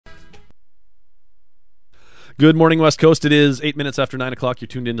Good morning, West Coast. It is 8 minutes after 9 o'clock. You're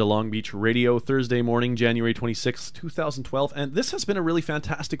tuned into Long Beach Radio, Thursday morning, January 26th, 2012. And this has been a really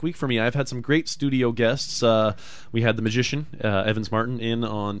fantastic week for me. I've had some great studio guests. We had the magician, Evans Martin, in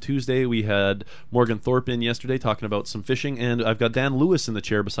on Tuesday. We had Morgan Thorpe in yesterday talking about some fishing. And I've got Dan Lewis in the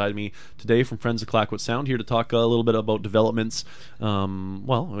chair beside me today from Friends of Clayoquot Sound, here to talk a little bit about developments,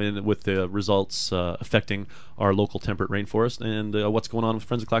 with the results affecting our local temperate rainforest and what's going on with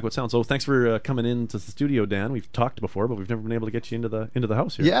Friends of Clayoquot Sound. So thanks for coming into the studio, Dan. We've talked before, but we've never been able to get you into the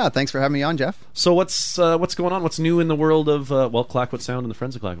house here. Yeah, thanks for having me on, Jeff. So what's going on? What's new in the world of Clayoquot Sound and the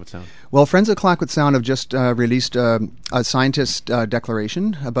Friends of Clayoquot Sound? Well, Friends of Clayoquot Sound have just released a scientist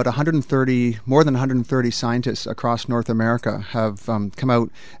declaration. About more than 130 scientists across North America have come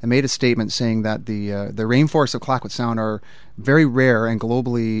out and made a statement saying that the rainforests of Clayoquot Sound are very rare and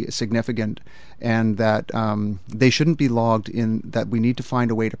globally significant, and that they shouldn't be logged, in that we need to find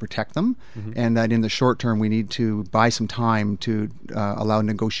a way to protect them, and that in the short term we need to buy some time to allow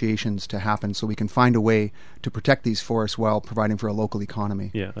negotiations to happen so we can find a way to protect these forests while providing for a local economy.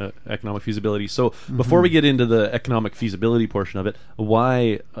 Yeah, economic feasibility. So before we get into the economic feasibility portion of it,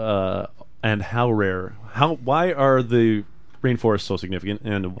 why and how rare? Why are the rainforests so significant,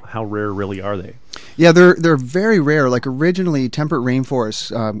 and how rare really are they? Yeah, they're very rare. Like, originally, temperate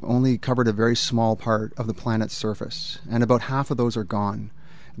rainforests only covered a very small part of the planet's surface, and about half of those are gone.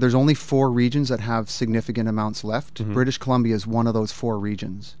 There's only 4 regions that have significant amounts left. British Columbia is one of those 4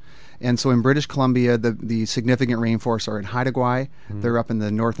 regions. And so in British Columbia, the significant rainforests are in Haida Gwaii. They're up in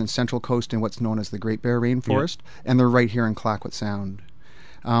the north and central coast in what's known as the Great Bear Rainforest, and they're right here in Clayoquot Sound.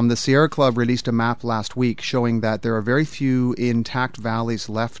 The Sierra Club released a map last week showing that there are very few intact valleys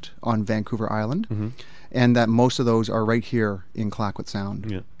left on Vancouver Island, and that most of those are right here in Clayoquot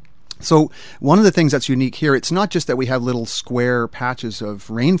Sound. Yeah. So one of the things that's unique here, it's not just that we have little square patches of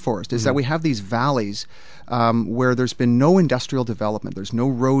rainforest, is that we have these valleys where there's been no industrial development. There's no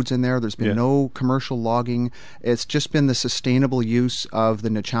roads in there. There's been no commercial logging. It's just been the sustainable use of the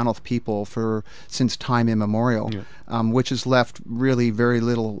Nechanoth people since time immemorial, which has left really very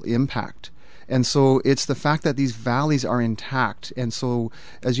little impact. And so it's the fact that these valleys are intact. And so,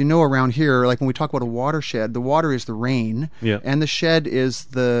 as you know, around here, like when we talk about a watershed, the water is the rain, and the shed is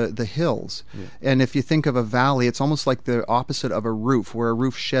the hills. And if you think of a valley, it's almost like the opposite of a roof, where a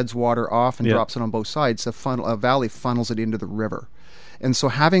roof sheds water off and drops it on both sides. A valley funnels it into the river. And so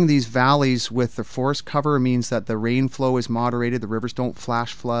having these valleys with the forest cover means that the rain flow is moderated, the rivers don't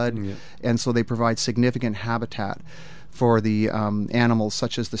flash flood, and so they provide significant habitat for the animals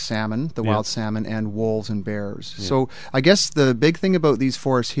such as the salmon, the wild salmon, and wolves and bears. So I guess the big thing about these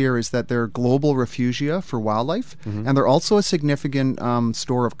forests here is that they're global refugia for wildlife, and they're also a significant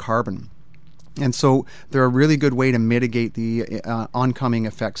store of carbon. And so they're a really good way to mitigate the oncoming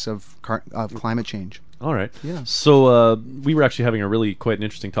effects of climate change. All right. Yeah. So we were actually having quite an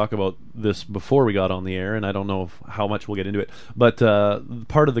interesting talk about this before we got on the air, and I don't know how much we'll get into it. But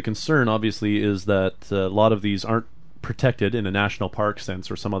part of the concern, obviously, is that a lot of these aren't protected in a national park sense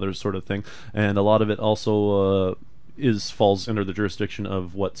or some other sort of thing, and a lot of it also falls under the jurisdiction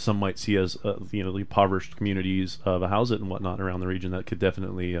of what some might see as the impoverished communities of Ahousaht and whatnot around the region that could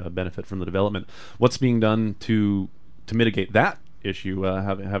definitely benefit from the development. What's being done to mitigate that issue,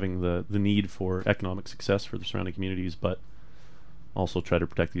 having the need for economic success for the surrounding communities, but also try to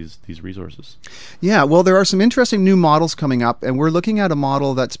protect these resources? Yeah, well, there are some interesting new models coming up, and we're looking at a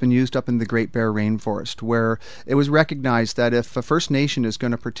model that's been used up in the Great Bear Rainforest, where it was recognized that if a First Nation is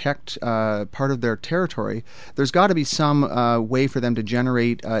going to protect part of their territory, there's got to be some way for them to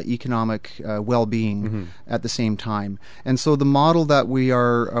generate economic well-being at the same time. And so the model that we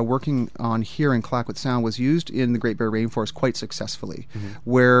are working on here in Clayoquot Sound was used in the Great Bear Rainforest quite successfully,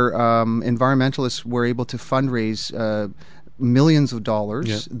 where environmentalists were able to fundraise millions of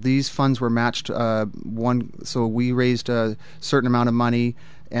dollars. These funds were matched. So we raised a certain amount of money,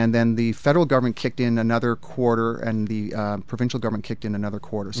 and then the federal government kicked in another quarter, and the provincial government kicked in another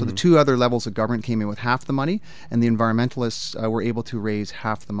quarter. So the 2 other levels of government came in with half the money, and the environmentalists were able to raise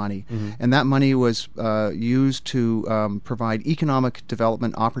half the money. And that money was used to provide economic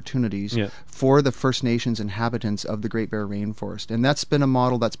development opportunities for the First Nations inhabitants of the Great Bear Rainforest. And that's been a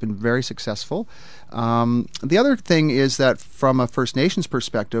model that's been very successful. The other thing is that from a First Nations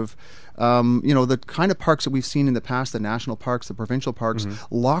perspective, the kind of parks that we've seen in the past, the national parks, the provincial parks,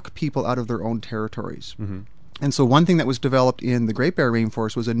 lock people out of their own territories. And so one thing that was developed in the Great Bear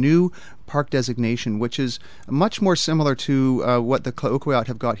Rainforest was a new park designation, which is much more similar to what the Clayoquot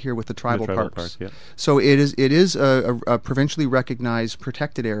have got here with the tribal parks. Park, yeah. So it is a provincially recognized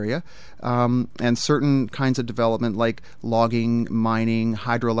protected area, and certain kinds of development like logging, mining,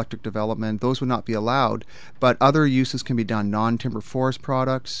 hydroelectric development, those would not be allowed. But other uses can be done: non-timber forest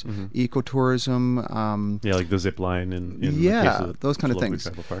products, ecotourism. Like the zip line in the case of those kind of Local things.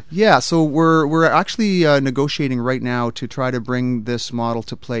 Tribal Park. Yeah, so we're actually negotiating right now to try to bring this model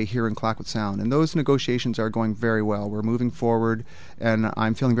to play here in Clayoquot Sound, and those negotiations are going very well. We're moving forward, and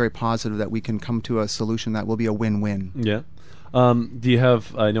I'm feeling very positive that we can come to a solution that will be a win-win. Yeah. Do you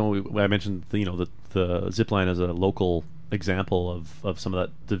have? I know I mentioned the zip line as a local example of some of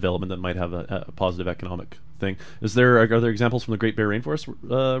that development that might have a positive economic thing. Are there examples from the Great Bear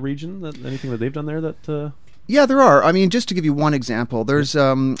Rainforest region anything that they've done there that? Yeah, there are. I mean, just to give you one example, there's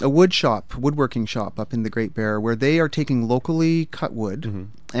a woodworking shop up in the Great Bear where they are taking locally cut wood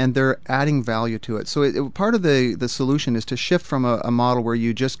and they're adding value to it. So part of the solution is to shift from a model where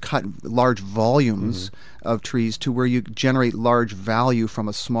you just cut large volumes of trees to where you generate large value from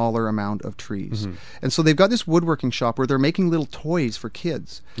a smaller amount of trees. And so they've got this woodworking shop where they're making little toys for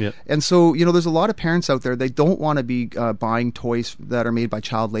kids. Yep. And so, there's a lot of parents out there, they don't want to be buying toys that are made by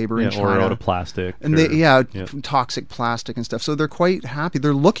child labor in China. Or out of plastic. And toxic plastic and stuff. So they're quite happy.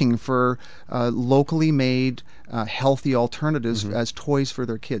 They're looking for locally made, healthy alternatives as toys for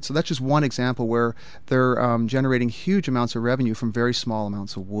their kids. So that's just one example where they're generating huge amounts of revenue from very small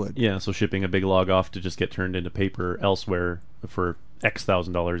amounts of wood. Yeah, so shipping a big log off to just get turned into paper elsewhere for X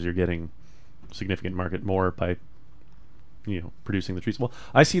 $1,000, you're getting significant market more by producing the trees. Well,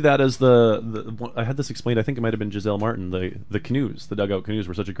 I see that as I had this explained, I think it might have been Giselle Martin, the canoes, the dugout canoes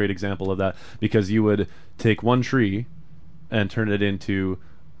were such a great example of that, because you would take one tree and turn it into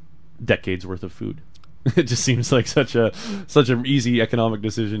decades worth of food. It just seems like such an easy economic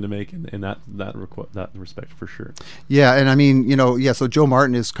decision to make in that respect, for sure. Yeah, and I mean, so Joe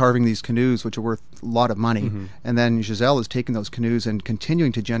Martin is carving these canoes, which are worth a lot of money, and then Giselle is taking those canoes and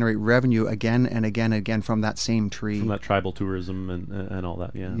continuing to generate revenue again and again and again from that same tree, from that tribal tourism and all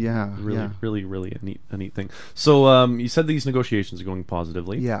that. Yeah, yeah, really a neat thing. So you said these negotiations are going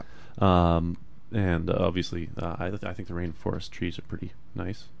positively. Yeah, and obviously, I think the rainforest trees are pretty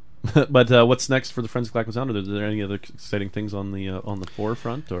nice. But what's next for the Friends of Clayoquot Sound? Are there any other exciting things on the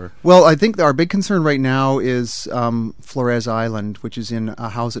forefront? Or well, I think our big concern right now is Flores Island, which is in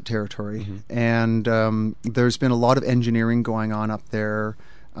Howsett territory, and there's been a lot of engineering going on up there.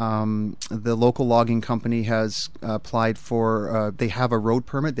 The local logging company has applied for. They have a road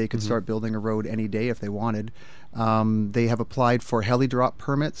permit. They could start building a road any day if they wanted. They have applied for heli-drop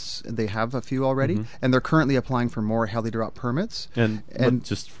permits. They have a few already, and they're currently applying for more heli-drop permits. And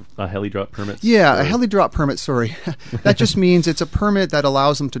just a heli-drop permit? Yeah, a heli-drop permit, sorry. That just means it's a permit that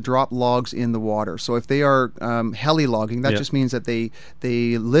allows them to drop logs in the water. So if they are heli-logging, that just means that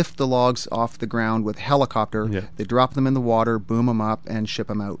they lift the logs off the ground with helicopter, they drop them in the water, boom them up, and ship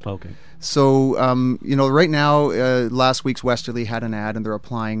them out. Okay. So, right now, last week's Westerly had an ad, and they're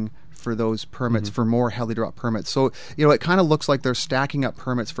applying for those permits, for more heli-drop permits. So, it kind of looks like they're stacking up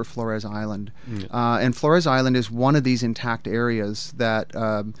permits for Flores Island. And Flores Island is one of these intact areas that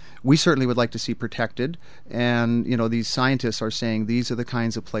we certainly would like to see protected. And, these scientists are saying these are the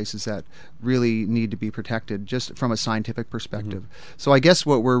kinds of places that really need to be protected, just from a scientific perspective. So I guess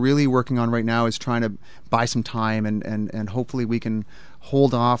what we're really working on right now is trying to buy some time, and hopefully we can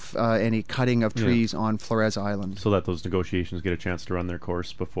hold off any cutting of trees on Flores Island, so that those negotiations get a chance to run their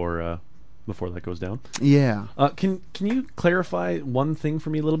course before that goes down. Yeah. Can you clarify one thing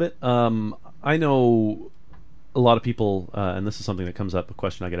for me a little bit? I know a lot of people, and this is something that comes up, a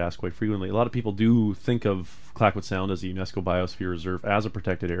question I get asked quite frequently. A lot of people do think of Clayoquot Sound as a UNESCO Biosphere Reserve, as a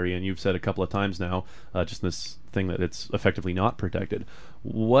protected area, and you've said a couple of times now, just in this thing, that it's effectively not protected.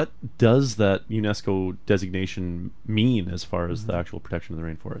 What does that UNESCO designation mean as far as the actual protection of the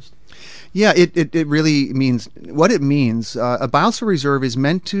rainforest? Yeah, it really means what it means. A biosphere reserve is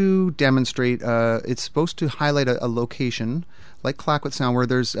meant to demonstrate, it's supposed to highlight a location like Clayoquot Sound where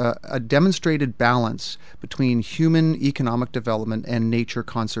there's a demonstrated balance between human economic development and nature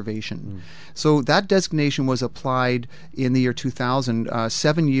conservation. So that designation was applied in the year 2000,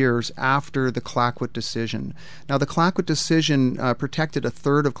 7 years after the Clayoquot decision. Now, the Clayoquot decision protected a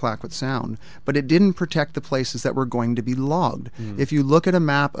third of Clayoquot Sound, but it didn't protect the places that were going to be logged. If you look at a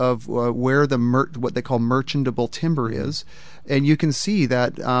map of where what they call merchantable timber is, and you can see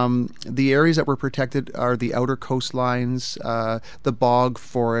that the areas that were protected are the outer coastlines, the bog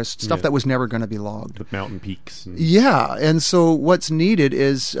forest, stuff that was never going to be logged. The mountain peaks. Yeah, and so what's needed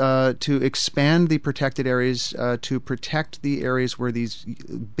is to expand the protected areas to protect the areas where these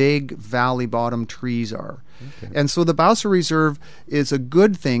big valley bottom trees are. Okay. And so the Bausa Reserve is a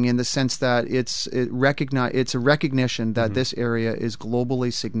good thing in the sense that it's a recognition that this area is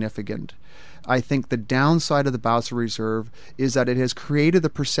globally significant. I think the downside of the Bausa Reserve is that it has created the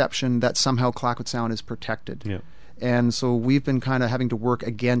perception that somehow Clayoquot Sound is protected. Yeah. And so we've been kind of having to work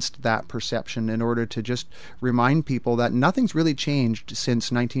against that perception in order to just remind people that nothing's really changed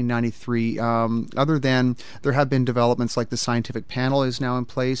since 1993, other than there have been developments like the scientific panel is now in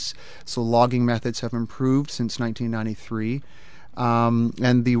place, so logging methods have improved since 1993.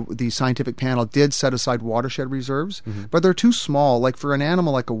 And the scientific panel did set aside watershed reserves, but they're too small. Like for an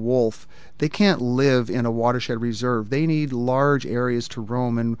animal like a wolf, they can't live in a watershed reserve. They need large areas to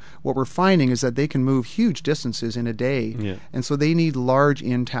roam, and what we're finding is that they can move huge distances in a day. Yeah. And so they need large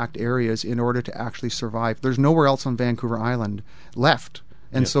intact areas in order to actually survive. There's nowhere else on Vancouver Island left.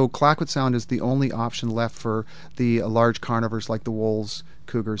 And so Clayoquot Sound is the only option left for the large carnivores like the wolves,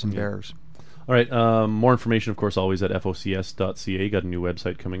 cougars, and bears. All right. More information, of course, always at focs.ca. Got a new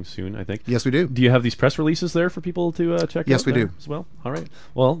website coming soon, I think. Yes, we do. Do you have these press releases there for people to check out? Yes, we do. As well. All right.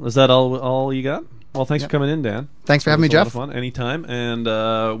 Well, is that all you got? Well, thanks for coming in, Dan. Thanks for having me, Jeff. A lot of fun. Anytime.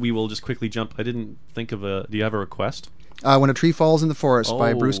 And we will just quickly jump. I didn't think of a... Do you have a request? When a Tree Falls in the Forest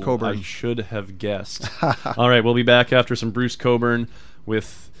by Bruce Cockburn. I should have guessed. All right. We'll be back after some Bruce Cockburn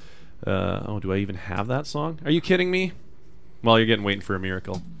with... do I even have that song? Are you kidding me? Well, you're getting Waiting for a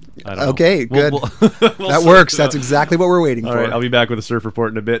Miracle. I don't know. Good. We'll that works. That's exactly what we're waiting for. All right, I'll be back with a surf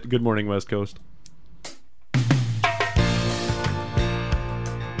report in a bit. Good morning, West Coast.